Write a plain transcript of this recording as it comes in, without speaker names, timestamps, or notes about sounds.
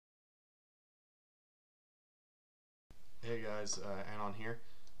Hey guys, Anon here.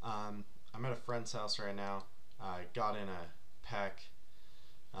 I'm at a friend's house right now. I got in a pack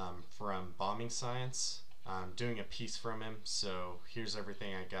from Bombing Science. I'm doing a piece from him, so here's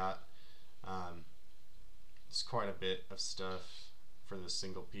everything I got. It's quite a bit of stuff for this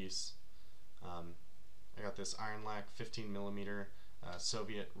single piece. I got this Iron Lac 15mm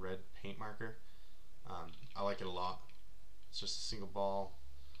Soviet red paint marker. I like it a lot. It's just a single ball,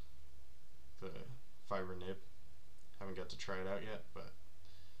 the fiber nib. Haven't got to try it out yet, but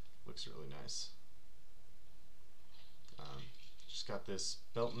looks really nice. Just got this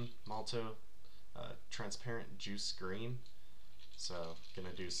Belton Malto transparent juice green, so gonna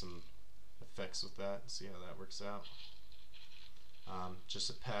do some effects with that, see how that works out.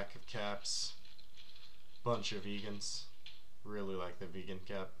 Just a pack of caps, bunch of vegans, really like the vegan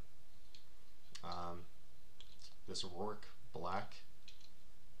cap. This Rourke black,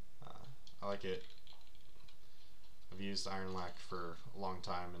 I like it. I've used Iron Lac for a long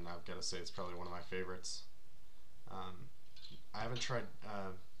time, and I've got to say it's probably one of my favorites. I haven't tried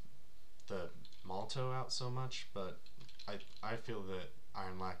the Malto out so much, but I feel that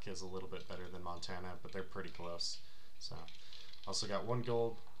Iron Lac is a little bit better than Montana, but they're pretty close. So, also got one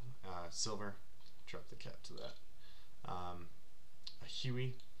gold, silver. Drop the cap to that. A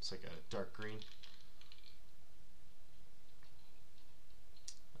Huey. It's like a dark green.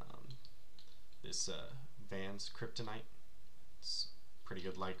 This Vans Kryptonite. It's pretty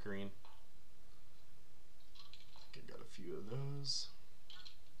good light green. I think I got a few of those.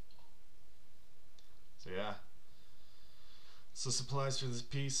 So yeah, it's the supplies for this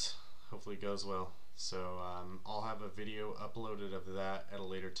piece. Hopefully it goes well. So I'll have a video uploaded of that at a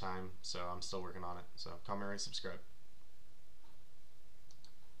later time. So I'm still working on it. So comment, rate, subscribe.